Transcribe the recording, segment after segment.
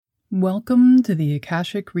Welcome to the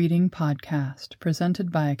Akashic Reading Podcast, presented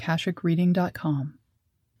by AkashicReading.com,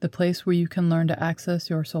 the place where you can learn to access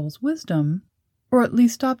your soul's wisdom, or at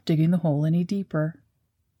least stop digging the hole any deeper.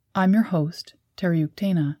 I'm your host, Terry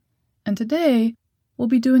Uktena, and today we'll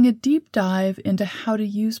be doing a deep dive into how to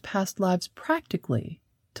use past lives practically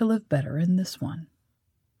to live better in this one.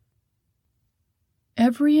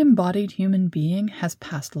 Every embodied human being has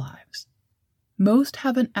past lives. Most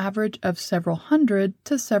have an average of several hundred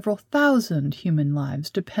to several thousand human lives,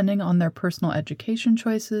 depending on their personal education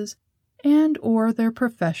choices and or their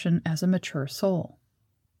profession as a mature soul.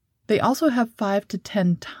 They also have 5 to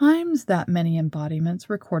 10 times that many embodiments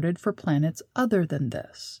recorded for planets other than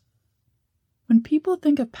this. When people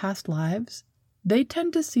think of past lives, they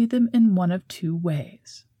tend to see them in one of two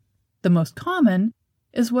ways. The most common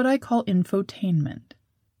is what I call infotainment.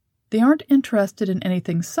 They aren't interested in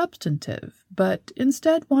anything substantive, but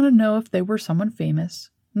instead want to know if they were someone famous,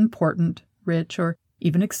 important, rich, or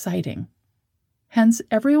even exciting. Hence,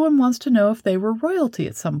 everyone wants to know if they were royalty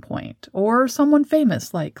at some point, or someone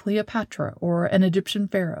famous like Cleopatra or an Egyptian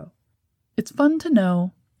pharaoh. It's fun to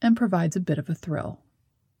know and provides a bit of a thrill.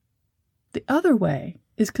 The other way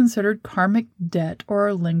is considered karmic debt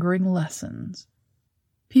or lingering lessons.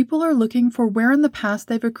 People are looking for where in the past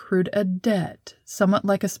they've accrued a debt, somewhat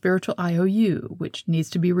like a spiritual IOU, which needs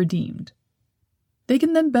to be redeemed. They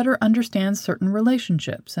can then better understand certain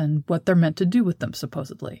relationships and what they're meant to do with them,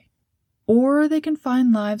 supposedly. Or they can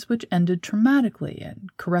find lives which ended traumatically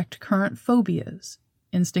and correct current phobias,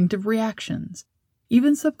 instinctive reactions,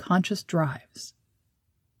 even subconscious drives.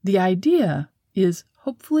 The idea is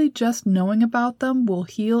hopefully just knowing about them will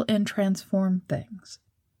heal and transform things.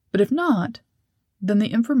 But if not, then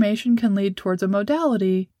the information can lead towards a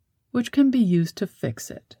modality which can be used to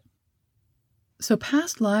fix it. So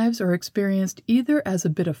past lives are experienced either as a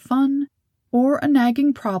bit of fun or a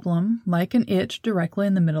nagging problem like an itch directly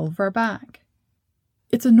in the middle of our back.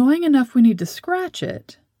 It's annoying enough we need to scratch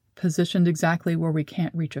it, positioned exactly where we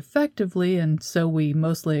can't reach effectively, and so we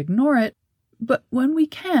mostly ignore it, but when we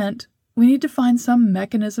can't, we need to find some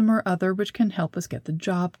mechanism or other which can help us get the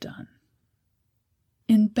job done.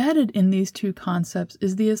 Embedded in these two concepts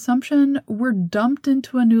is the assumption we're dumped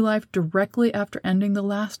into a new life directly after ending the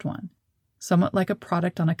last one, somewhat like a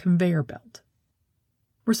product on a conveyor belt.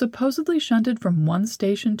 We're supposedly shunted from one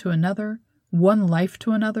station to another, one life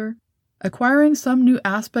to another, acquiring some new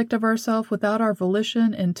aspect of ourselves without our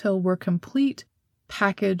volition until we're complete,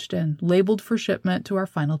 packaged, and labeled for shipment to our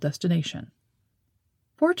final destination.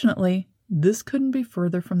 Fortunately, this couldn't be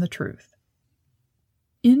further from the truth.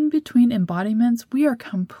 In between embodiments, we are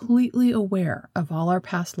completely aware of all our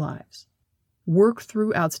past lives, work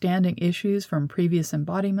through outstanding issues from previous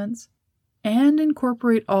embodiments, and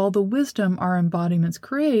incorporate all the wisdom our embodiments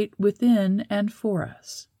create within and for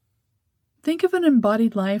us. Think of an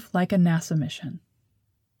embodied life like a NASA mission.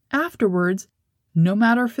 Afterwards, no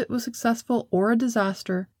matter if it was successful or a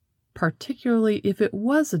disaster, particularly if it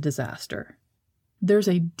was a disaster, there's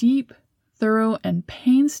a deep, thorough, and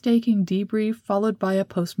painstaking debrief followed by a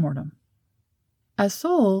postmortem. As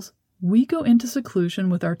souls, we go into seclusion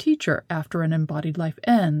with our teacher after an embodied life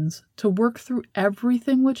ends to work through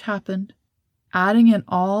everything which happened, adding in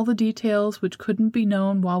all the details which couldn't be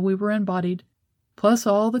known while we were embodied, plus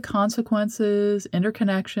all the consequences,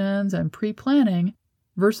 interconnections, and pre-planning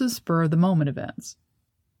versus spur-of-the-moment events.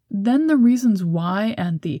 Then the reasons why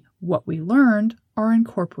and the what we learned are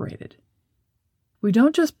incorporated. We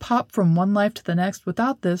don't just pop from one life to the next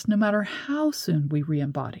without this, no matter how soon we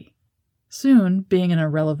re-embody. Soon being an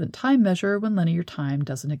irrelevant time measure when linear time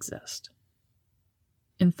doesn't exist.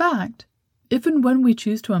 In fact, if and when we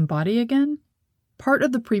choose to embody again, part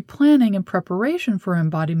of the pre-planning and preparation for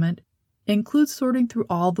embodiment includes sorting through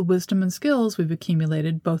all the wisdom and skills we've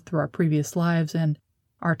accumulated both through our previous lives and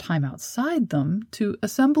our time outside them to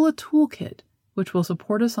assemble a toolkit which will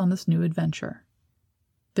support us on this new adventure.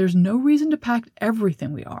 There's no reason to pack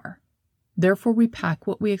everything we are. Therefore, we pack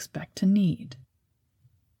what we expect to need.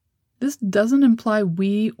 This doesn't imply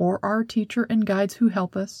we or our teacher and guides who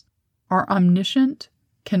help us are omniscient,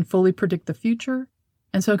 can fully predict the future,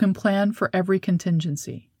 and so can plan for every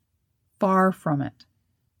contingency. Far from it.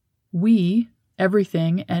 We,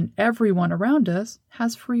 everything, and everyone around us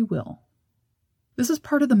has free will. This is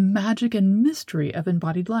part of the magic and mystery of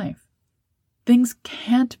embodied life. Things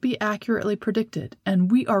can't be accurately predicted,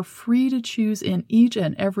 and we are free to choose in each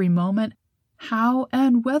and every moment how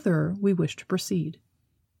and whether we wish to proceed.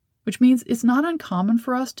 Which means it's not uncommon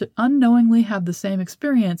for us to unknowingly have the same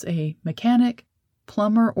experience a mechanic,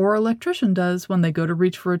 plumber, or electrician does when they go to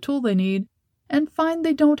reach for a tool they need and find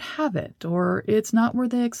they don't have it or it's not where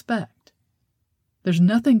they expect. There's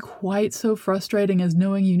nothing quite so frustrating as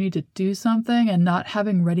knowing you need to do something and not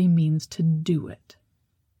having ready means to do it.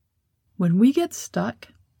 When we get stuck,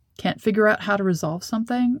 can't figure out how to resolve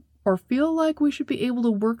something, or feel like we should be able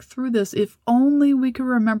to work through this if only we could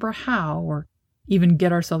remember how, or even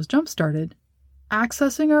get ourselves jump-started,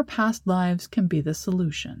 accessing our past lives can be the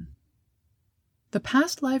solution. The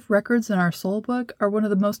past life records in our soul book are one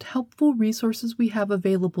of the most helpful resources we have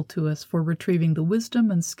available to us for retrieving the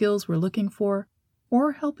wisdom and skills we're looking for,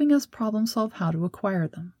 or helping us problem solve how to acquire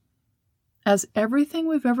them. As everything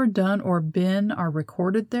we've ever done or been are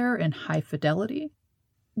recorded there in high fidelity,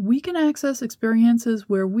 we can access experiences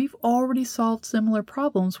where we've already solved similar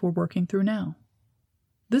problems we're working through now.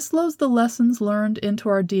 This loads the lessons learned into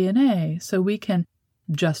our DNA so we can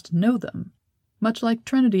just know them, much like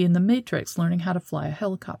Trinity in the Matrix learning how to fly a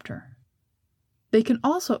helicopter. They can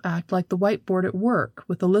also act like the whiteboard at work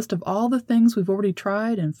with a list of all the things we've already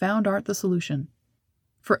tried and found aren't the solution.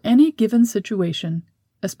 For any given situation,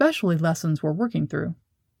 especially lessons we're working through,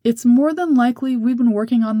 it's more than likely we've been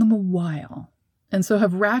working on them a while, and so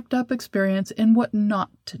have racked up experience in what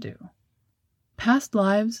not to do. Past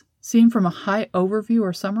lives, seen from a high overview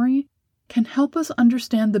or summary, can help us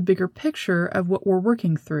understand the bigger picture of what we're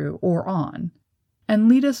working through or on, and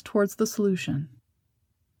lead us towards the solution.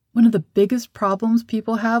 One of the biggest problems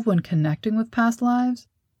people have when connecting with past lives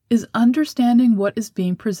is understanding what is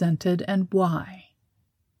being presented and why.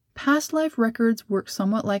 Past life records work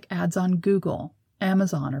somewhat like ads on Google,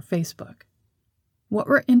 Amazon, or Facebook. What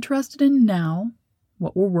we're interested in now,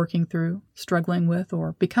 what we're working through, struggling with,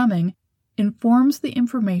 or becoming, informs the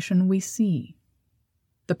information we see.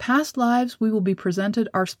 The past lives we will be presented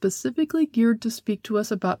are specifically geared to speak to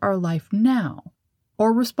us about our life now,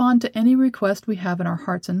 or respond to any request we have in our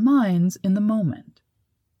hearts and minds in the moment.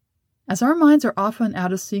 As our minds are often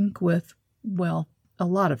out of sync with, well, a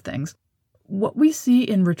lot of things, what we see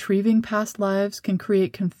in retrieving past lives can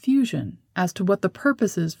create confusion as to what the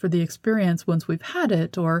purpose is for the experience once we've had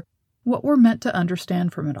it, or what we're meant to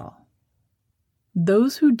understand from it all.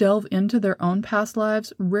 Those who delve into their own past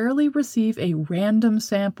lives rarely receive a random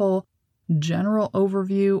sample, general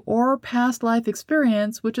overview, or past life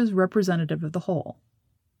experience which is representative of the whole.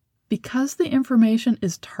 Because the information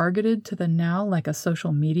is targeted to the now like a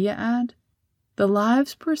social media ad, the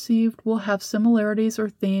lives perceived will have similarities or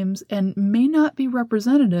themes and may not be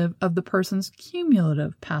representative of the person's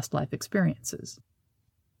cumulative past life experiences.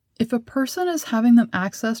 If a person is having them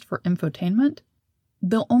accessed for infotainment,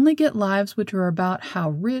 they'll only get lives which are about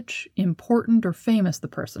how rich, important, or famous the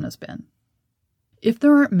person has been. If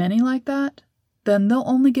there aren't many like that, then they'll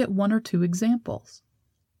only get one or two examples.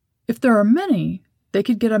 If there are many, they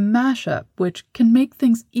could get a mashup, which can make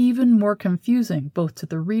things even more confusing both to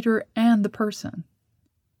the reader and the person.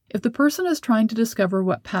 If the person is trying to discover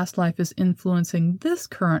what past life is influencing this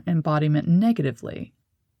current embodiment negatively,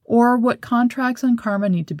 or what contracts and karma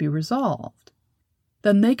need to be resolved,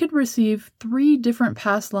 then they could receive 3 different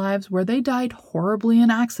past lives where they died horribly in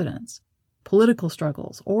accidents, political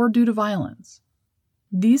struggles, or due to violence.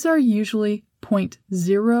 These are usually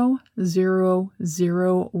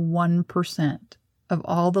 0.0001% of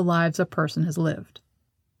all the lives a person has lived,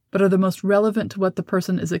 but are the most relevant to what the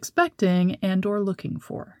person is expecting and or looking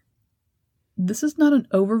for. This is not an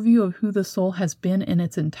overview of who the soul has been in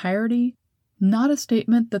its entirety, not a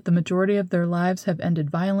statement that the majority of their lives have ended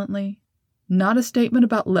violently, not a statement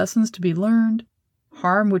about lessons to be learned,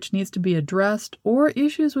 harm which needs to be addressed, or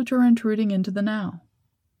issues which are intruding into the now.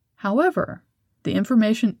 However, the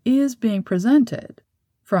information is being presented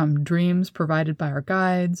from dreams provided by our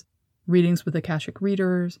guides, readings with Akashic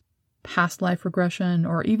readers, past life regression,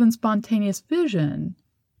 or even spontaneous vision.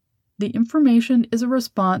 The information is a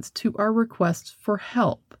response to our requests for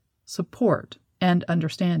help, support, and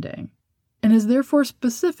understanding, and is therefore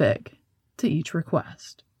specific to each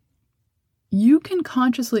request. You can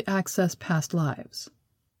consciously access past lives.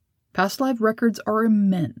 Past life records are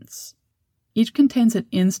immense. Each contains an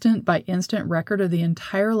instant-by-instant record of the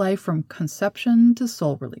entire life from conception to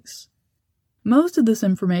soul release. Most of this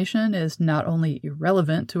information is not only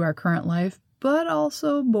irrelevant to our current life, but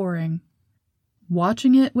also boring.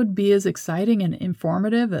 Watching it would be as exciting and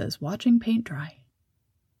informative as watching paint dry.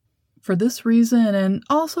 For this reason, and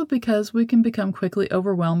also because we can become quickly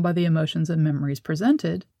overwhelmed by the emotions and memories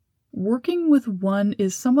presented, working with one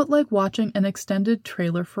is somewhat like watching an extended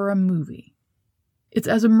trailer for a movie. It's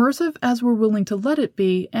as immersive as we're willing to let it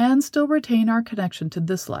be and still retain our connection to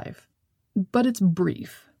this life. But it's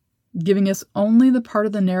brief, giving us only the part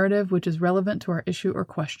of the narrative which is relevant to our issue or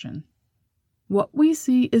question. What we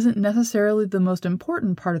see isn't necessarily the most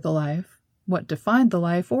important part of the life, what defined the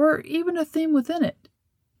life, or even a theme within it.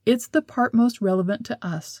 it's the part most relevant to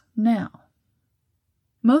us now.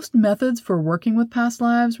 Most methods for working with past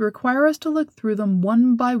lives require us to look through them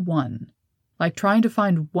one by one, like trying to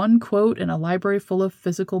find one quote in a library full of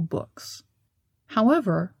physical books.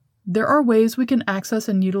 However, there are ways we can access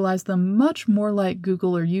and utilize them much more like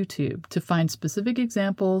Google or YouTube to find specific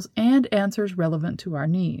examples and answers relevant to our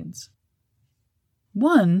needs.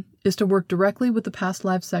 One is to work directly with the past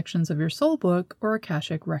life sections of your soul book or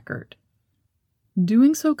Akashic record.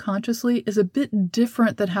 Doing so consciously is a bit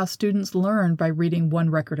different than how students learn by reading one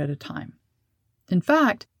record at a time. In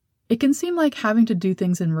fact, it can seem like having to do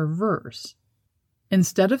things in reverse.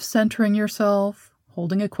 Instead of centering yourself,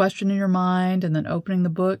 holding a question in your mind, and then opening the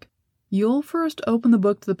book, you'll first open the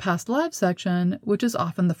book to the past life section, which is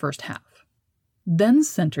often the first half. Then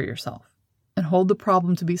center yourself and hold the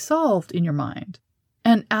problem to be solved in your mind,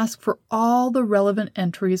 and ask for all the relevant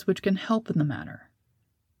entries which can help in the matter.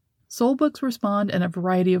 Soul books respond in a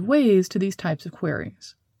variety of ways to these types of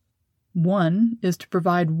queries. One is to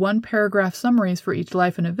provide one-paragraph summaries for each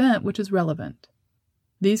life and event which is relevant.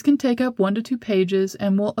 These can take up 1 to 2 pages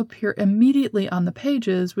and will appear immediately on the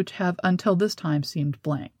pages which have until this time seemed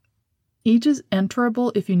blank. Each is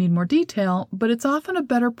enterable if you need more detail, but it's often a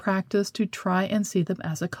better practice to try and see them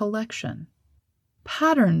as a collection.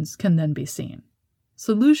 Patterns can then be seen.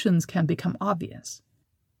 Solutions can become obvious.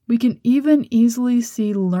 We can even easily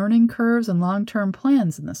see learning curves and long-term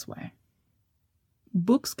plans in this way.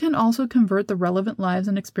 Books can also convert the relevant lives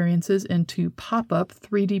and experiences into pop-up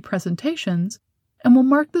 3D presentations and will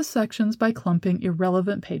mark the sections by clumping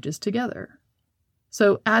irrelevant pages together.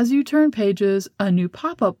 So as you turn pages, a new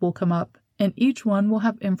pop-up will come up, and each one will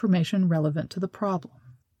have information relevant to the problem.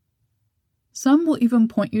 Some will even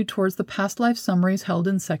point you towards the past life summaries held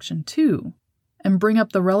in Section 2, and bring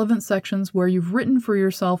up the relevant sections where you've written for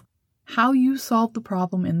yourself how you solved the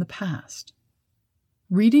problem in the past.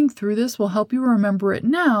 Reading through this will help you remember it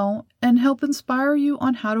now and help inspire you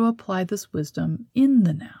on how to apply this wisdom in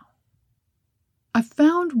the now. I've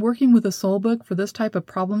found working with a soul book for this type of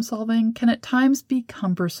problem solving can at times be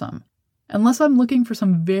cumbersome, unless I'm looking for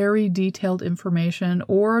some very detailed information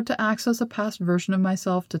or to access a past version of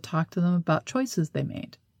myself to talk to them about choices they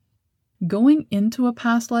made. Going into a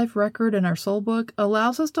past life record in our soul book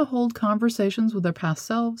allows us to hold conversations with our past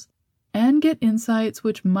selves and get insights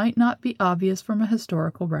which might not be obvious from a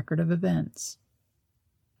historical record of events.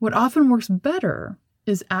 What often works better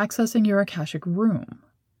is accessing your Akashic room.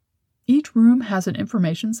 Each room has an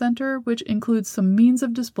information center which includes some means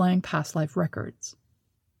of displaying past life records.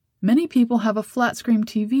 Many people have a flat-screen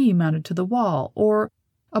TV mounted to the wall or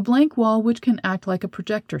a blank wall which can act like a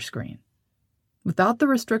projector screen. Without the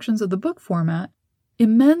restrictions of the book format,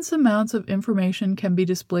 immense amounts of information can be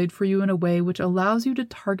displayed for you in a way which allows you to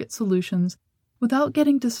target solutions without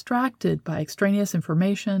getting distracted by extraneous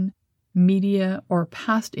information, media, or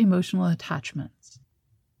past emotional attachments.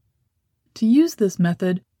 To use this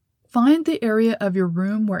method, find the area of your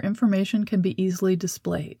room where information can be easily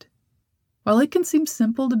displayed. While it can seem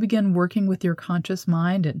simple to begin working with your conscious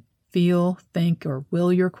mind and feel, think, or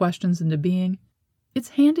will your questions into being, it's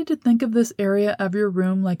handy to think of this area of your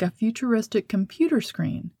room like a futuristic computer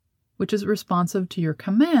screen, which is responsive to your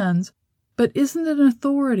commands, but isn't an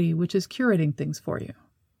authority which is curating things for you.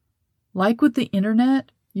 Like with the internet,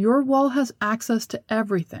 your wall has access to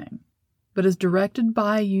everything, but is directed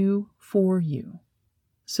by you for you.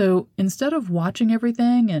 So instead of watching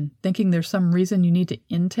everything and thinking there's some reason you need to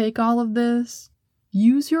intake all of this,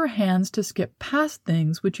 use your hands to skip past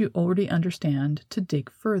things which you already understand to dig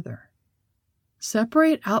further.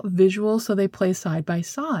 Separate out visuals so they play side by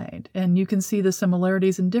side, and you can see the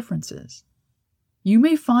similarities and differences. You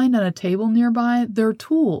may find on a table nearby there are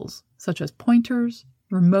tools, such as pointers,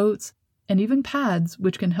 remotes, and even pads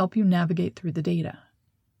which can help you navigate through the data.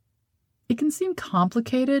 It can seem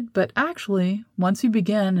complicated, but actually, once you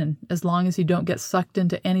begin, and as long as you don't get sucked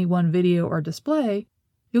into any one video or display,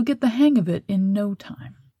 you'll get the hang of it in no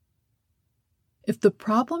time. If the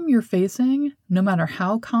problem you're facing, no matter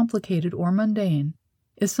how complicated or mundane,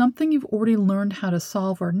 is something you've already learned how to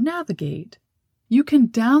solve or navigate, you can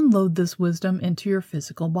download this wisdom into your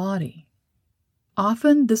physical body.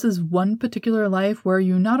 Often, this is one particular life where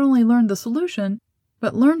you not only learned the solution,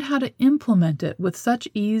 but learned how to implement it with such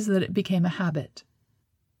ease that it became a habit.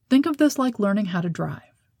 Think of this like learning how to drive.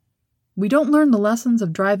 We don't learn the lessons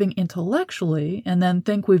of driving intellectually and then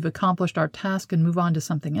think we've accomplished our task and move on to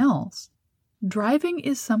something else. Driving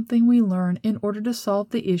is something we learn in order to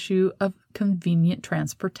solve the issue of convenient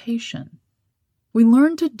transportation. We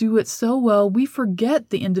learn to do it so well we forget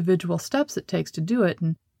the individual steps it takes to do it,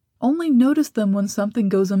 and only notice them when something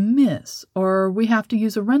goes amiss or we have to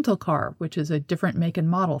use a rental car, which is a different make and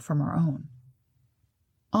model from our own.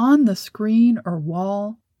 On the screen or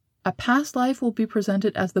wall, a past life will be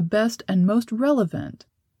presented as the best and most relevant,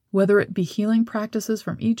 whether it be healing practices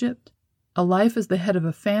from Egypt, a life as the head of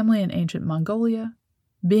a family in ancient Mongolia,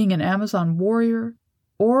 being an Amazon warrior,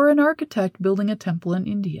 or an architect building a temple in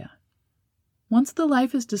India. Once the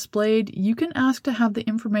life is displayed, you can ask to have the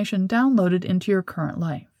information downloaded into your current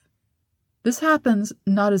life. This happens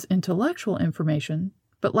not as intellectual information,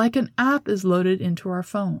 but like an app is loaded into our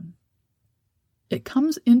phone. It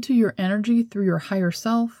comes into your energy through your higher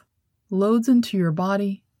self, loads into your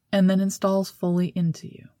body, and then installs fully into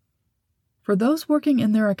you. For those working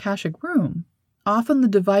in their Akashic room, often the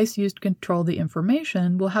device used to control the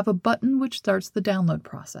information will have a button which starts the download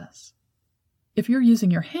process. If you're using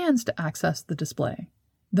your hands to access the display,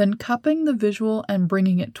 then cupping the visual and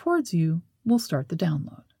bringing it towards you will start the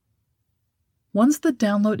download. Once the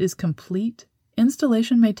download is complete,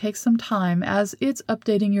 installation may take some time as it's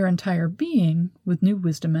updating your entire being with new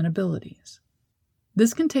wisdom and abilities.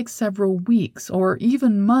 This can take several weeks or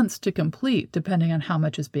even months to complete depending on how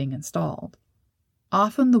much is being installed.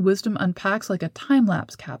 Often the wisdom unpacks like a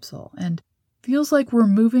time-lapse capsule and feels like we're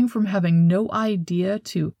moving from having no idea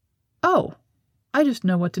to, oh, I just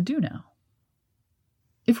know what to do now.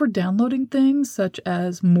 If we're downloading things such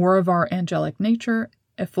as more of our angelic nature,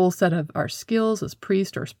 a full set of our skills as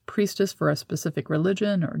priest or priestess for a specific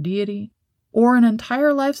religion or deity, or an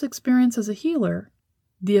entire life's experience as a healer,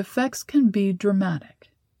 the effects can be dramatic.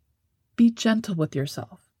 Be gentle with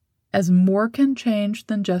yourself, as more can change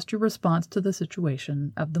than just your response to the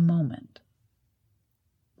situation of the moment.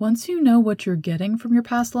 Once you know what you're getting from your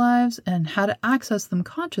past lives and how to access them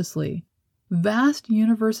consciously, vast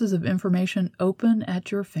universes of information open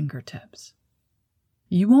at your fingertips.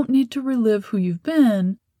 You won't need to relive who you've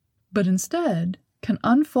been, but instead can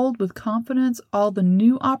unfold with confidence all the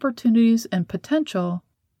new opportunities and potential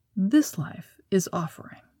this life is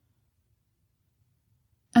offering.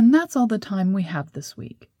 And that's all the time we have this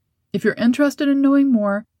week. If you're interested in knowing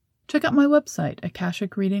more, check out my website,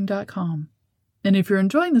 akashicreading.com. And if you're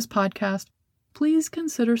enjoying this podcast, please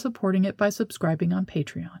consider supporting it by subscribing on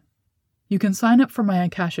Patreon. You can sign up for my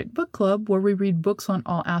Akashic Book Club, where we read books on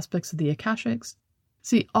all aspects of the Akashics,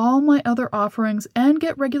 see all my other offerings, and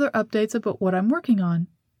get regular updates about what I'm working on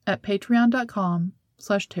at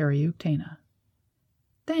patreon.com/TerryUktana.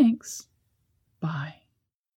 Thanks. Bye.